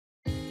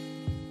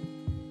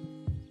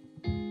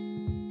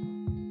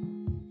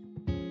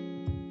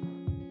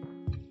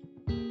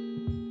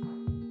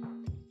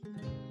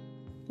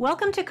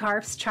Welcome to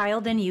CARF's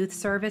Child and Youth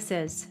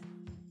Services.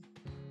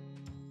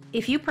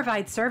 If you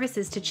provide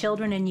services to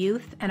children and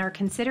youth and are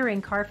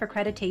considering CARF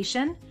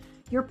accreditation,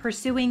 you're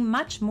pursuing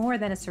much more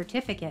than a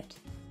certificate.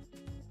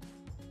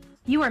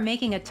 You are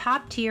making a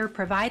top-tier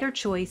provider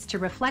choice to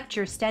reflect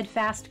your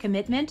steadfast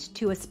commitment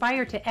to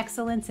aspire to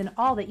excellence in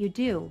all that you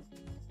do.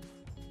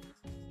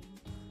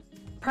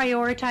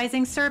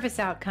 Prioritizing service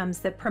outcomes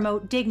that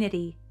promote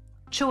dignity,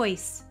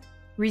 choice,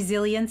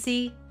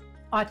 resiliency,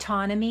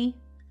 autonomy,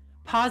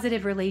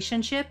 positive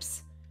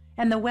relationships,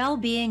 and the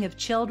well-being of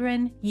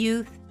children,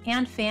 youth,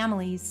 and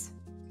families.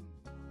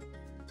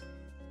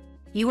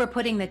 You are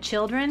putting the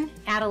children,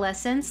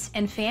 adolescents,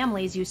 and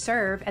families you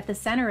serve at the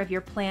center of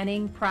your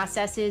planning,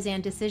 processes,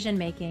 and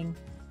decision-making.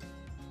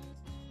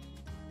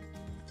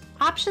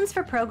 Options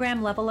for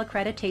program-level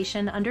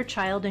accreditation under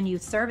Child and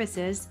Youth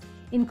Services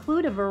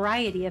include a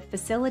variety of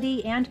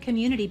facility and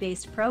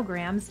community-based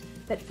programs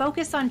that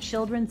focus on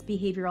children's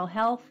behavioral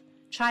health,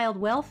 child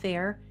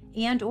welfare,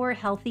 and/or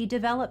healthy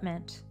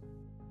development.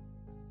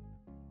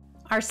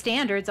 Our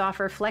standards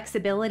offer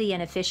flexibility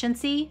and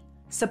efficiency,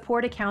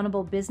 support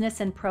accountable business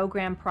and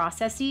program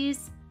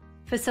processes,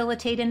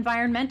 facilitate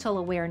environmental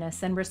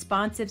awareness and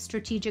responsive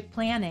strategic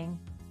planning,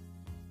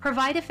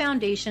 provide a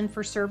foundation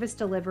for service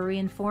delivery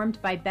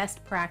informed by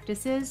best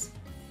practices,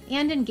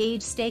 and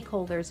engage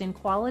stakeholders in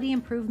quality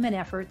improvement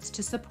efforts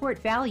to support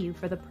value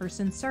for the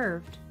person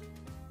served.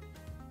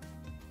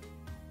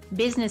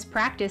 Business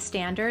practice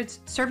standards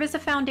serve as a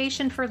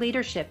foundation for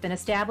leadership in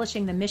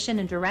establishing the mission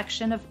and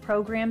direction of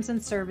programs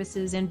and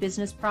services and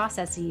business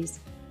processes,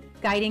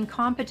 guiding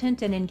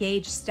competent and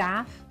engaged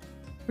staff,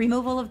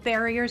 removal of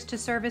barriers to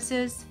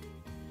services,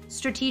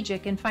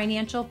 strategic and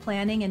financial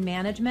planning and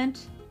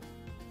management,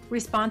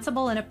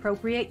 responsible and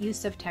appropriate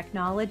use of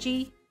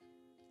technology,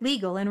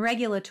 legal and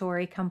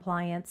regulatory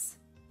compliance,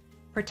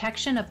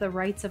 protection of the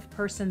rights of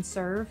persons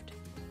served,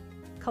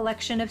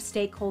 collection of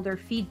stakeholder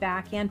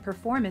feedback and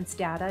performance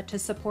data to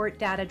support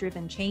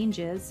data-driven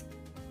changes,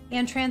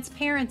 and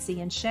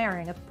transparency and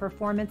sharing of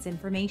performance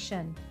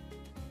information.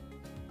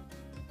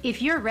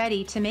 If you're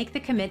ready to make the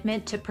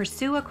commitment to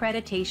pursue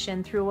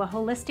accreditation through a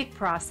holistic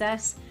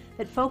process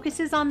that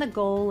focuses on the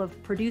goal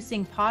of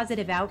producing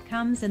positive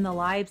outcomes in the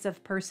lives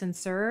of persons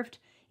served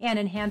and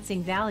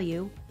enhancing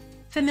value,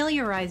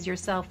 familiarize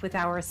yourself with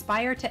our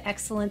Aspire to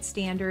Excellence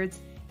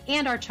standards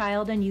and our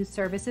Child and Youth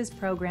Services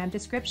program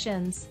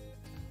descriptions.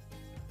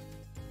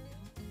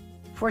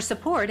 For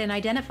support in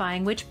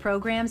identifying which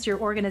programs your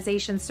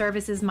organization's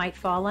services might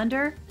fall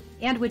under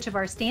and which of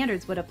our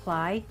standards would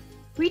apply,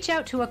 reach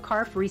out to a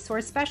CARF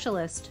resource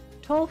specialist,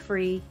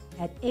 toll-free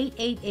at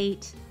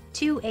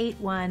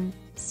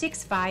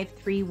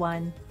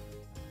 888-281-6531.